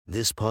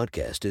This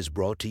podcast is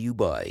brought to you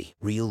by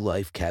Real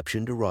Life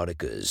Captioned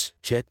Eroticas.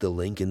 Check the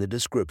link in the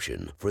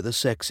description for the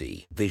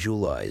sexy,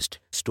 visualized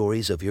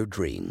stories of your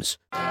dreams.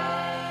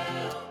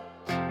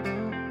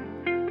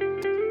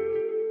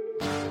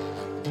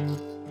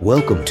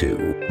 Welcome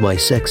to My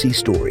Sexy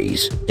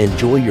Stories.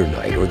 Enjoy your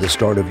night or the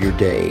start of your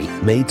day,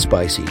 made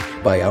spicy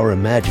by our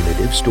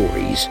imaginative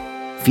stories.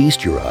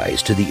 Feast your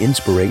eyes to the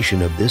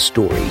inspiration of this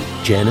story,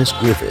 Janice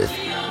Griffith.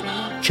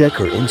 Check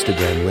her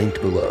Instagram linked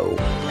below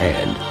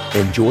and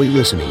enjoy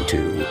listening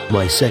to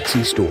My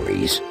Sexy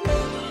Stories.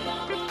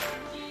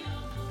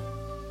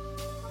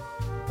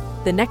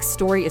 The next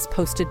story is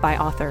posted by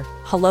author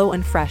Hello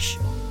and Fresh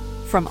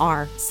from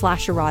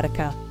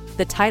r/erotica.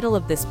 The title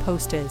of this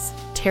post is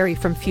Terry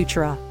from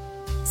Futura.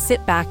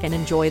 Sit back and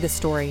enjoy the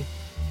story.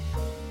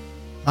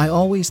 I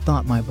always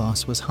thought my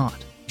boss was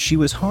hot. She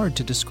was hard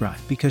to describe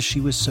because she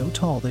was so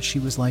tall that she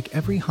was like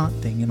every hot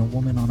thing in a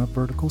woman on a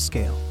vertical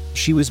scale.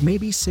 She was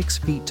maybe 6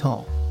 feet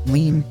tall,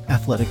 lean,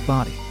 athletic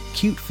body,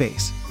 cute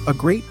face, a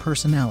great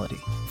personality,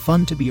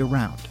 fun to be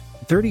around.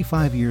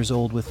 35 years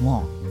old with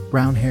long,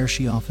 brown hair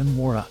she often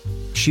wore up.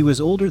 She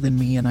was older than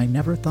me and I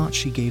never thought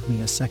she gave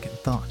me a second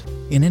thought.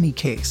 In any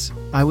case,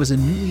 I was a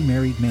newly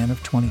married man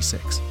of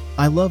 26.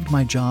 I loved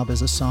my job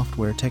as a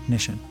software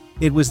technician.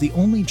 It was the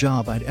only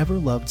job I'd ever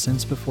loved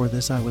since before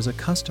this I was a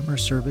customer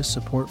service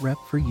support rep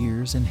for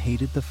years and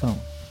hated the phone.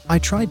 I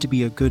tried to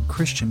be a good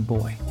Christian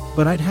boy,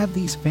 but I'd have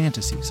these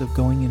fantasies of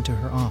going into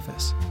her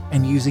office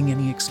and using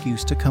any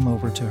excuse to come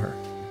over to her.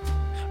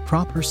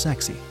 Prop her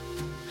sexy,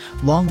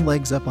 long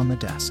legs up on the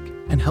desk,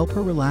 and help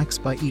her relax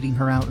by eating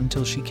her out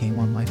until she came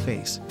on my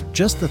face.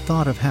 Just the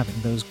thought of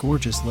having those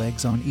gorgeous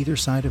legs on either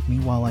side of me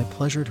while I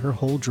pleasured her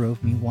whole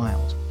drove me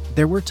wild.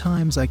 There were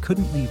times I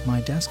couldn't leave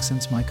my desk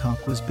since my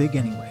cock was big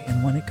anyway,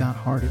 and when it got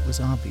hard it was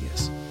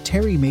obvious.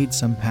 Terry made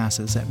some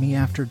passes at me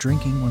after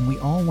drinking when we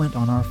all went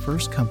on our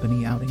first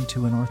company outing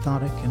to an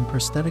orthotic and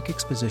prosthetic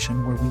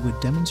exposition where we would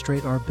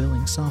demonstrate our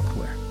billing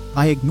software.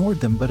 I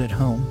ignored them, but at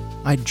home,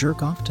 I'd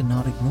jerk off to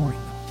not ignoring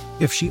them.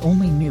 If she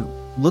only knew.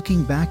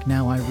 Looking back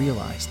now, I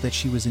realized that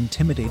she was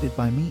intimidated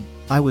by me.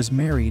 I was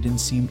married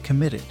and seemed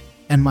committed,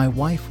 and my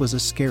wife was a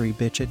scary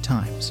bitch at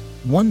times.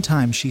 One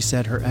time she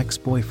said her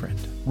ex-boyfriend,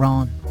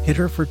 Ron, hit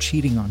her for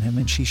cheating on him,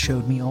 and she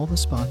showed me all the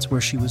spots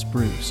where she was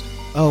bruised.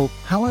 Oh,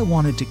 how I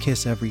wanted to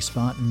kiss every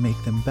spot and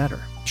make them better.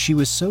 She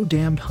was so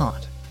damned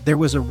hot. There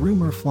was a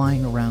rumor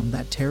flying around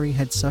that Terry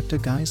had sucked a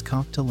guy's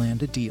cock to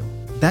land a deal.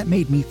 That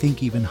made me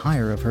think even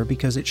higher of her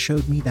because it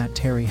showed me that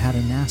Terry had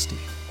a nasty,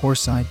 whore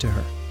side to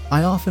her.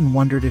 I often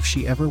wondered if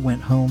she ever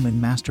went home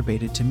and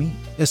masturbated to me,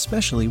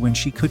 especially when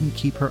she couldn't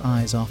keep her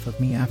eyes off of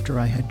me after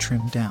I had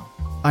trimmed down.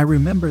 I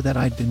remember that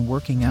I'd been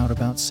working out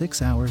about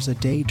 6 hours a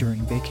day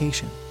during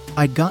vacation.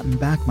 I'd gotten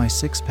back my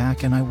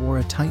six-pack and I wore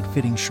a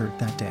tight-fitting shirt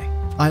that day.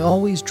 I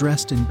always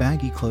dressed in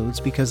baggy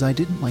clothes because I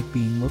didn't like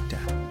being looked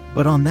at.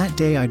 But on that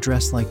day I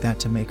dressed like that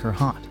to make her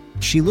hot.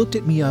 She looked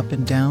at me up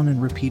and down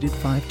and repeated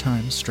 5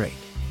 times straight,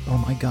 "Oh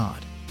my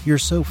God, you're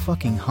so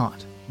fucking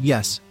hot."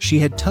 Yes, she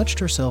had touched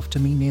herself to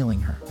me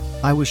nailing her.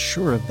 I was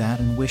sure of that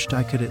and wished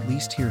I could at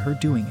least hear her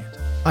doing it.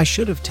 I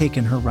should have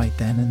taken her right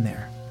then and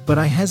there, but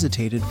I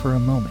hesitated for a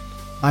moment.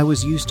 I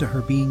was used to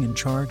her being in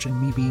charge and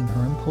me being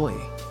her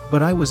employee,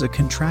 but I was a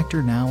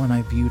contractor now and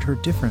I viewed her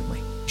differently.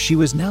 She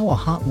was now a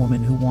hot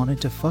woman who wanted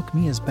to fuck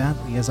me as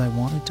badly as I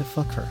wanted to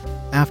fuck her.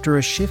 After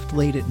a shift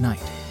late at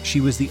night,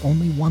 she was the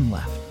only one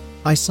left.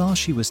 I saw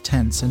she was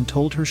tense and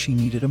told her she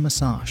needed a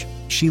massage.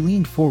 She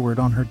leaned forward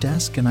on her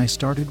desk and I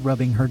started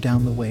rubbing her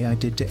down the way I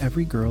did to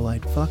every girl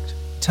I'd fucked.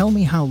 "Tell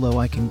me how low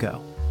I can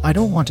go. I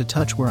don't want to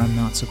touch where I'm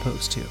not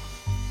supposed to,"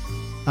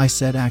 I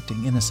said,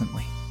 acting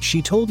innocently.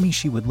 She told me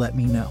she would let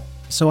me know.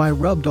 So I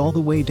rubbed all the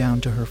way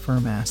down to her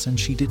firm ass and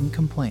she didn't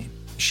complain.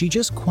 She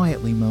just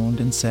quietly moaned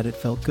and said it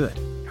felt good.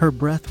 Her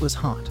breath was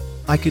hot.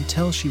 I could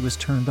tell she was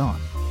turned on.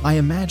 I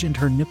imagined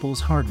her nipples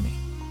hardening,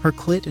 her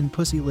clit and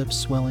pussy lips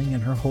swelling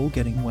and her hole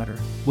getting wetter.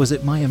 Was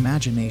it my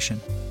imagination?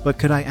 But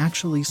could I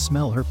actually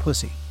smell her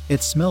pussy?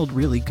 It smelled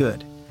really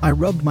good. I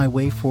rubbed my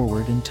way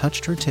forward and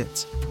touched her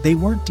tits. They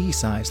weren't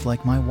D-sized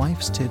like my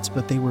wife's tits,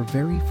 but they were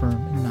very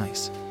firm and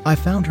nice. I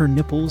found her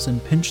nipples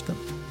and pinched them.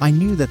 I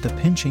knew that the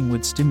pinching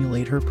would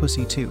stimulate her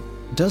pussy too.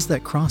 "Does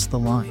that cross the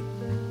line?"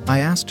 I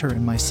asked her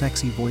in my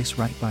sexy voice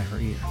right by her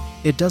ear.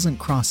 "It doesn't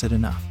cross it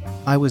enough."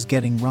 I was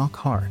getting rock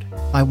hard.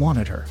 I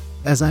wanted her.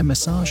 As I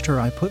massaged her,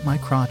 I put my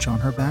crotch on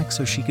her back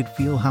so she could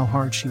feel how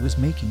hard she was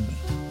making me.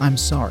 I'm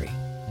sorry.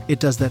 It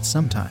does that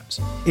sometimes.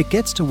 It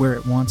gets to where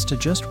it wants to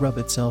just rub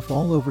itself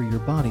all over your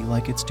body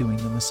like it's doing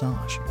the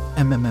massage.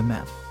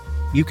 MMMM.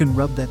 You can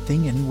rub that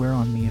thing anywhere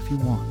on me if you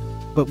want.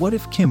 But what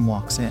if Kim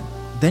walks in?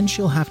 Then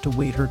she'll have to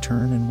wait her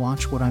turn and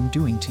watch what I'm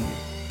doing to you.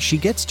 She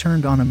gets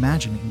turned on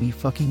imagining me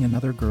fucking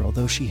another girl,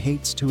 though she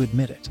hates to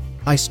admit it.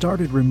 I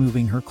started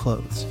removing her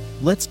clothes.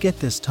 "Let's get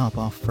this top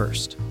off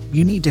first.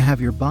 You need to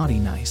have your body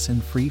nice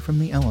and free from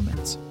the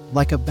elements,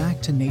 like a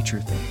back to nature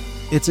thing.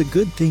 It's a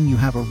good thing you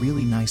have a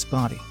really nice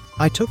body.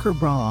 I took her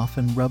bra off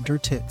and rubbed her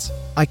tits.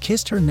 I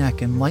kissed her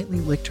neck and lightly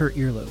licked her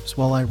earlobes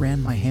while I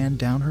ran my hand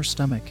down her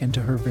stomach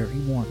into her very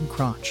warm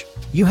crotch.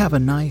 You have a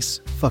nice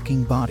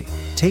fucking body.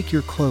 Take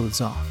your clothes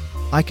off.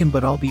 I can,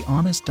 but I'll be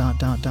honest,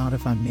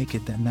 if I'm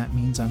naked then that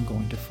means I'm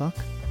going to fuck.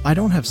 I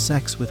don't have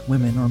sex with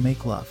women or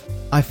make love.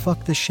 I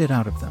fuck the shit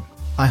out of them.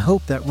 I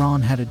hope that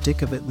Ron had a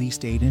dick of at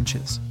least 8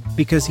 inches.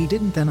 Because he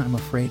didn't, then I'm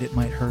afraid it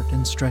might hurt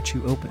and stretch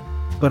you open.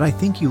 But I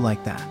think you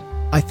like that.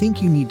 I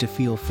think you need to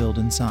feel filled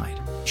inside.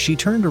 She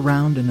turned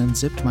around and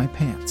unzipped my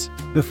pants.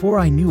 Before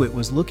I knew it,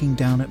 was looking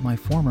down at my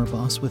former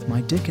boss with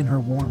my dick in her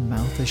warm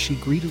mouth as she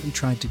greedily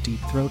tried to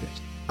deep-throat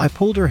it. I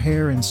pulled her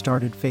hair and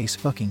started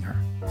face-fucking her.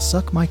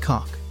 Suck my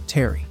cock,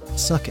 Terry.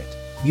 Suck it.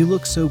 You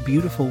look so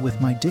beautiful with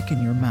my dick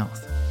in your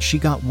mouth. She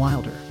got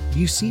wilder.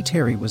 You see,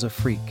 Terry was a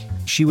freak.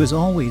 She was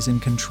always in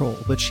control,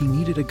 but she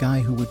needed a guy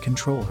who would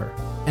control her.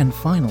 And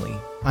finally,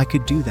 I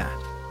could do that.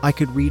 I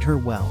could read her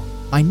well.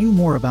 I knew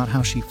more about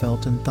how she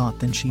felt and thought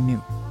than she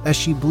knew. As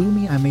she blew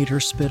me, I made her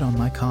spit on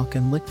my cock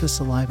and lick the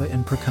saliva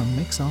and precum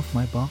mix off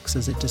my box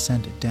as it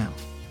descended down.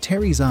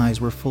 Terry's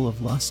eyes were full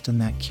of lust and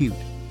that cute,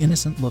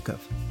 innocent look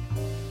of,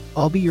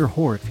 I'll be your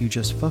whore if you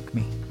just fuck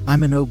me.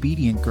 I'm an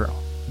obedient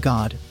girl.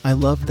 God, I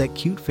loved that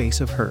cute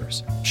face of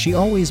hers. She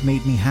always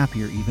made me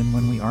happier even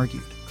when we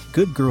argued.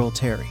 Good girl,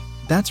 Terry.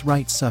 That's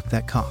right, suck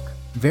that cock.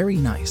 Very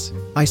nice.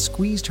 I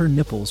squeezed her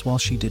nipples while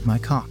she did my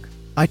cock.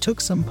 I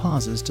took some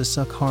pauses to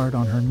suck hard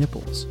on her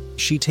nipples.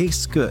 She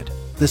tastes good.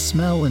 The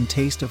smell and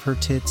taste of her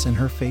tits and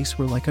her face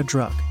were like a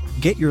drug.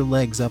 Get your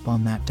legs up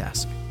on that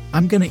desk.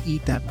 I'm gonna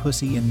eat that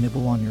pussy and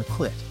nibble on your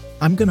clit.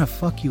 I'm gonna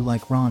fuck you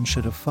like Ron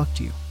should have fucked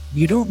you.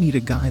 You don't need a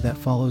guy that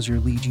follows your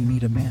lead, you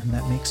need a man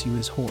that makes you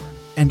his whore.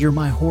 And you're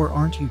my whore,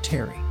 aren't you,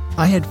 Terry?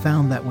 I had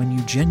found that when you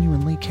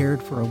genuinely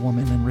cared for a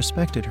woman and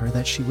respected her,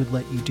 that she would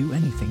let you do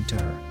anything to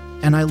her.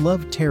 And I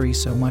loved Terry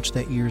so much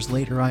that years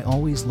later I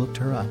always looked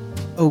her up.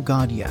 Oh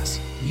God, yes.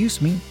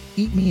 Use me,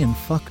 eat me and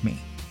fuck me,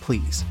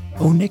 please.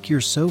 Oh Nick,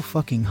 you're so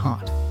fucking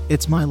hot.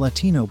 It's my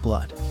Latino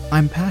blood.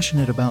 I'm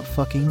passionate about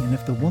fucking, and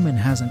if the woman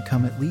hasn't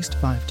come at least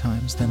 5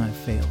 times, then I've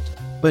failed.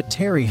 But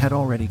Terry had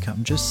already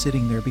come, just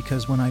sitting there,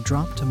 because when I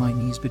dropped to my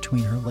knees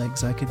between her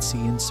legs I could see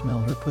and smell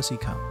her pussy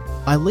cum.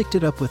 I licked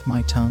it up with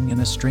my tongue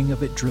and a string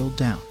of it drilled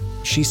down.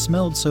 She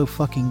smelled so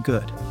fucking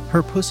good.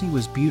 Her pussy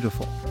was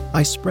beautiful.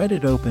 I spread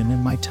it open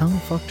and my tongue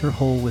fucked her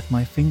hole with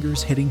my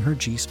fingers hitting her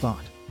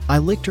G-spot. I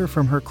licked her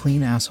from her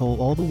clean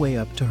asshole all the way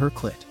up to her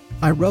clit.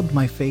 I rubbed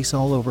my face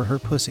all over her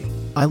pussy.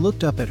 I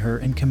looked up at her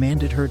and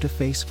commanded her to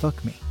face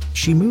fuck me.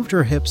 She moved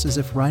her hips as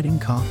if riding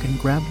cock and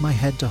grabbed my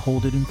head to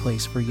hold it in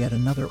place for yet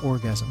another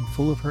orgasm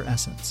full of her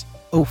essence.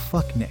 Oh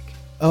fuck, Nick.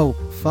 Oh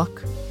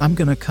fuck, I'm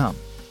gonna come.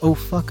 Oh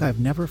fuck, I've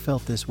never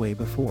felt this way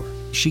before.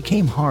 She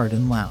came hard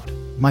and loud.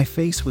 My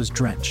face was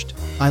drenched.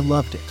 I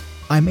loved it.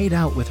 I made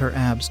out with her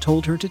abs,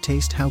 told her to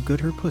taste how good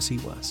her pussy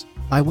was.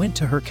 I went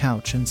to her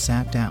couch and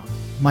sat down.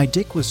 My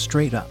dick was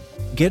straight up.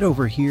 Get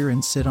over here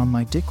and sit on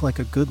my dick like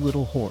a good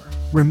little whore.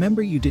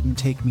 Remember, you didn't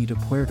take me to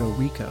Puerto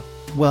Rico.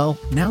 Well,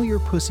 now your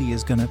pussy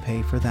is gonna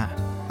pay for that.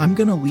 I'm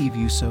gonna leave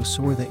you so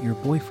sore that your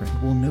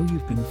boyfriend will know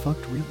you've been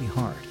fucked really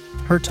hard.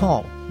 Her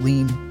tall,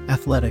 lean,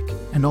 athletic,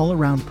 and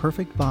all-around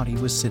perfect body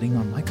was sitting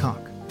on my cock.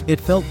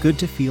 It felt good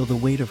to feel the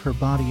weight of her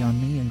body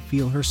on me and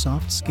feel her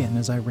soft skin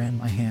as I ran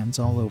my hands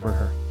all over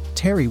her.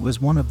 Terry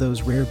was one of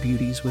those rare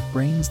beauties with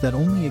brains that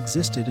only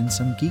existed in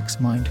some geek's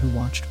mind who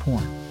watched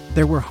porn.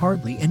 There were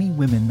hardly any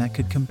women that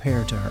could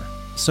compare to her.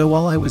 So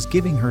while I was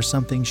giving her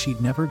something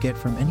she'd never get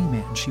from any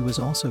man, she was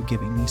also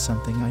giving me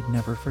something I'd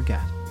never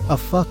forget. A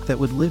fuck that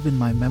would live in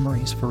my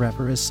memories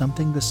forever as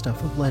something the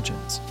stuff of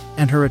legends.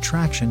 And her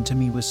attraction to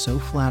me was so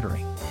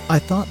flattering. I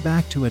thought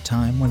back to a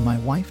time when my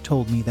wife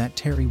told me that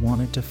Terry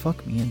wanted to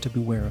fuck me and to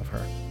beware of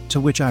her. To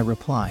which I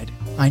replied,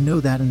 I know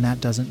that, and that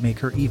doesn't make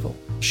her evil.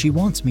 She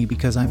wants me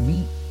because I'm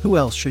me. Who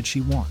else should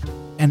she want?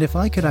 And if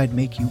I could, I'd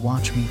make you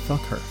watch me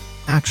fuck her.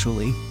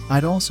 Actually,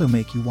 I'd also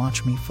make you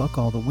watch me fuck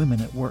all the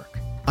women at work.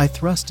 I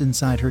thrust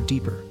inside her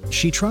deeper.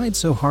 She tried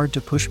so hard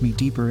to push me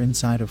deeper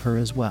inside of her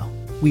as well.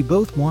 We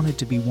both wanted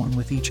to be one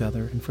with each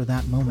other, and for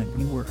that moment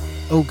we were.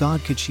 Oh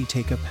God, could she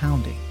take a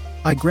pounding?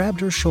 I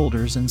grabbed her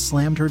shoulders and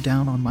slammed her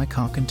down on my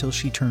cock until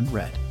she turned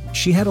red.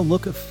 She had a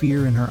look of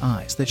fear in her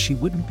eyes that she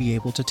wouldn't be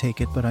able to take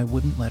it, but I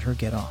wouldn't let her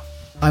get off.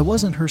 I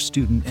wasn't her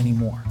student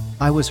anymore.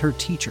 I was her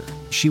teacher.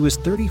 She was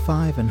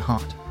 35 and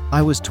hot.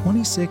 I was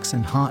 26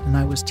 and hot, and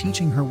I was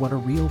teaching her what a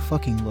real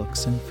fucking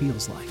looks and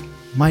feels like.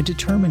 My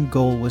determined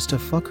goal was to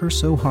fuck her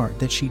so hard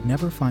that she'd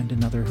never find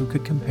another who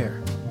could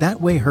compare. That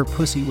way her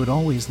pussy would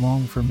always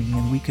long for me,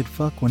 and we could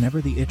fuck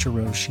whenever the itch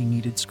arose she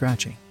needed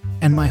scratching.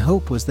 And my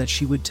hope was that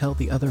she would tell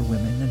the other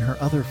women and her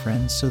other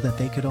friends so that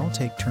they could all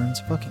take turns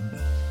fucking me.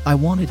 I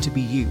wanted to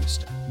be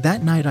used.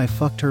 That night I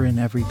fucked her in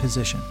every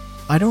position.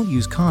 I don't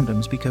use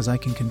condoms because I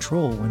can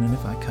control when and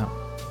if I come.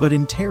 But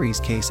in Terry's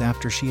case,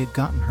 after she had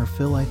gotten her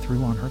fill, I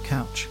threw on her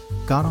couch,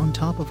 got on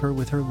top of her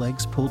with her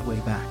legs pulled way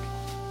back,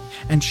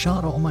 and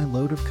shot all my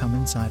load of cum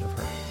inside of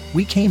her.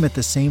 We came at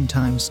the same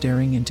time,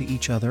 staring into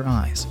each other's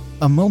eyes.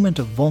 A moment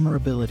of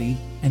vulnerability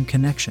and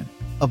connection.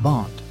 A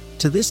bond.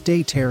 To this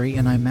day, Terry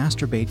and I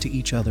masturbate to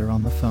each other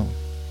on the phone.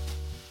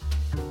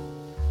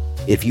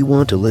 If you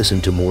want to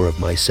listen to more of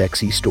my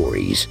sexy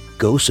stories,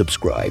 go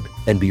subscribe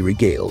and be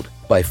regaled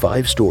by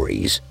 5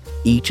 stories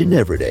each and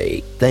every day.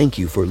 Thank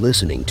you for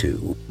listening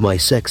to My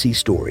Sexy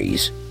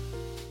Stories.